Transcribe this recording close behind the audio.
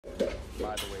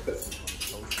By the way, this is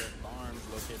from Costa Farms,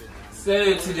 located down.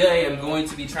 So today I'm going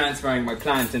to be transferring my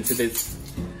plants into this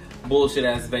bullshit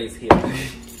ass vase here.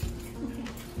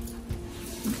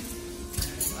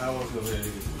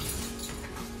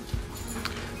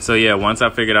 So yeah, once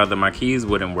I figured out that my keys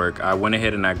wouldn't work, I went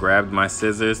ahead and I grabbed my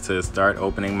scissors to start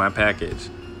opening my package.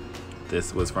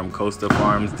 This was from Costa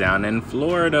Farms down in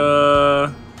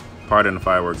Florida. Pardon the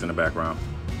fireworks in the background.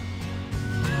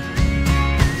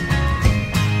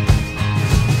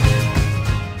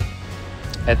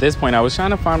 At this point, I was trying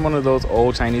to find one of those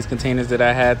old Chinese containers that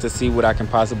I had to see what I can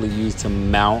possibly use to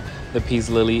mount the peace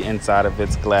lily inside of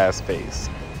its glass vase.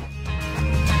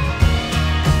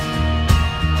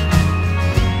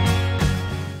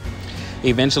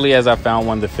 Eventually, as I found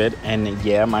one to fit, and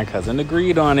yeah, my cousin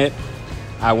agreed on it,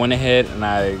 I went ahead and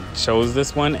I chose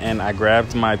this one, and I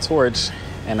grabbed my torch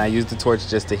and I used the torch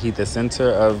just to heat the center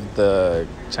of the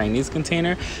Chinese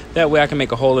container. That way I can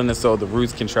make a hole in it so the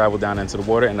roots can travel down into the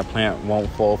water and the plant won't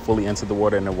fall fully into the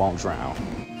water and it won't drown.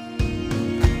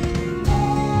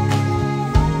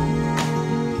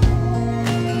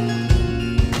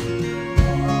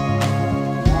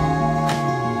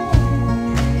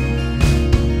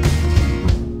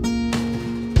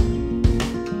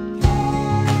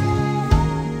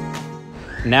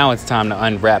 Now it's time to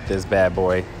unwrap this bad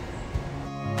boy.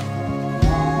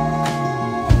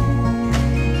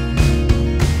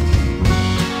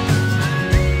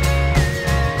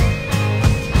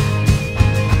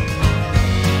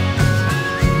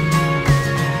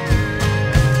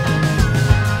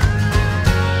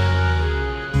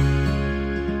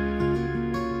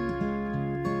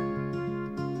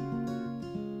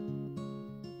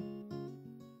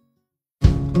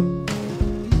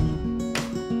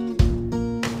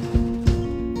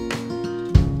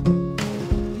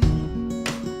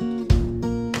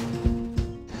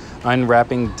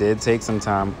 Unwrapping did take some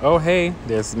time. Oh hey,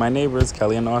 there's my neighbors,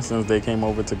 Kelly and Austin's. They came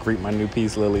over to greet my new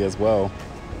peace lily as well.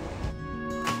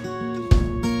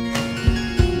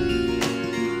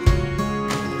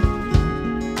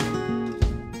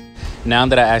 Now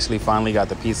that I actually finally got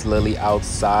the peace lily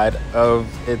outside of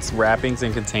its wrappings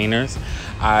and containers,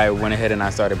 I went ahead and I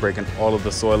started breaking all of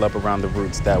the soil up around the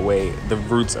roots. That way the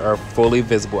roots are fully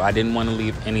visible. I didn't want to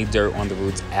leave any dirt on the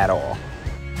roots at all.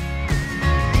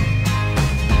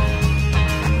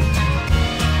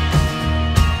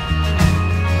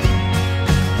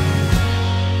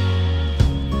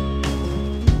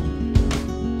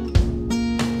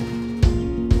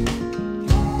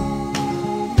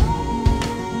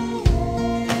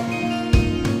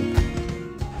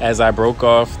 As I broke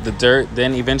off the dirt,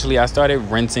 then eventually I started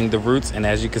rinsing the roots, and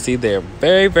as you can see, they're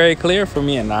very, very clear for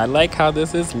me, and I like how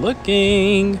this is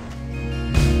looking.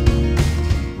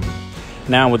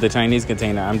 Now with the Chinese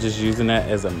container, I'm just using that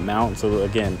as a mount, so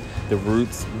again, the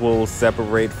roots will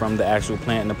separate from the actual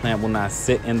plant and the plant will not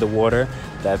sit in the water.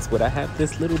 That's what I have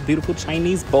this little beautiful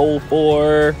Chinese bowl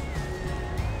for.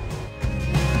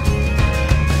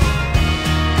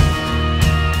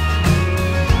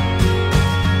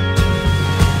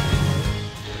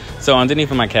 So underneath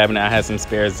of my cabinet, I had some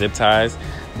spare zip ties.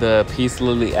 The peace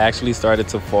lily actually started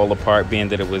to fall apart, being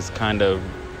that it was kind of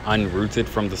unrooted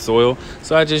from the soil.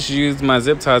 So I just used my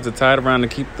zip ties to tie it around to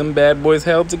keep them bad boys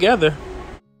held together.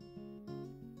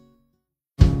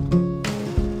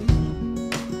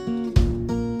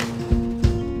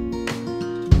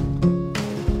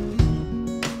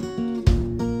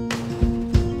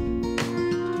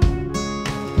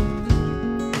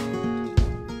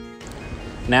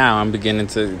 Now I'm beginning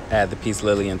to add the peace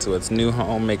lily into its new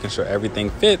home, making sure everything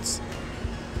fits.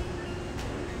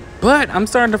 But I'm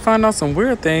starting to find out some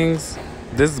weird things.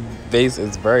 This vase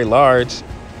is very large.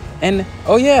 And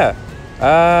oh yeah,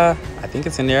 I think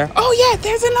it's in there. Oh yeah,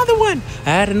 there's another one.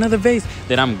 I had another vase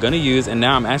that I'm gonna use, and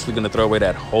now I'm actually gonna throw away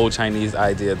that whole Chinese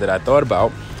idea that I thought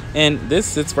about. And this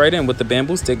sits right in with the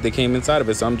bamboo stick that came inside of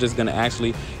it. So I'm just gonna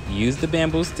actually use the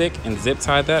bamboo stick and zip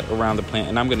tie that around the plant,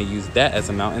 and I'm gonna use that as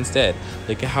a mount instead.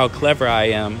 Look at how clever I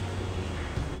am.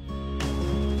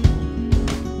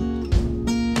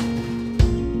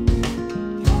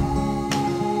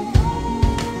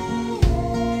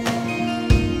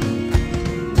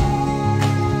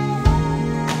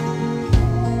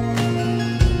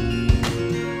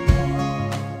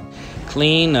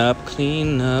 Clean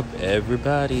up,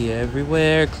 everybody,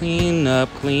 everywhere. Clean up,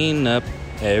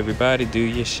 everybody, do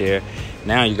your share.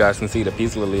 Now you guys can see the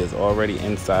peace lily is already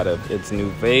inside of its new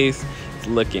vase. It's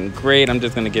looking great. I'm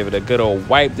just gonna give it a good old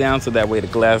wipe down so that way the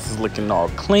glass is looking all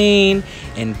clean.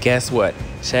 And guess what?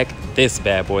 Check this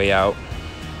bad boy out.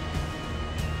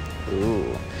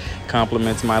 Ooh,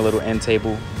 complements my little end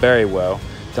table very well.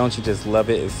 Don't you just love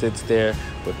it? It sits there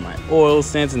with my oil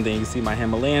scents, and then you see my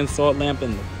Himalayan salt lamp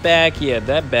in the back. Yeah,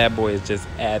 that bad boy is just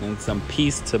adding some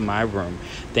peace to my room.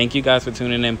 Thank you guys for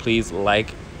tuning in. Please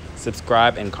like,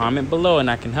 subscribe, and comment below, and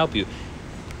I can help you.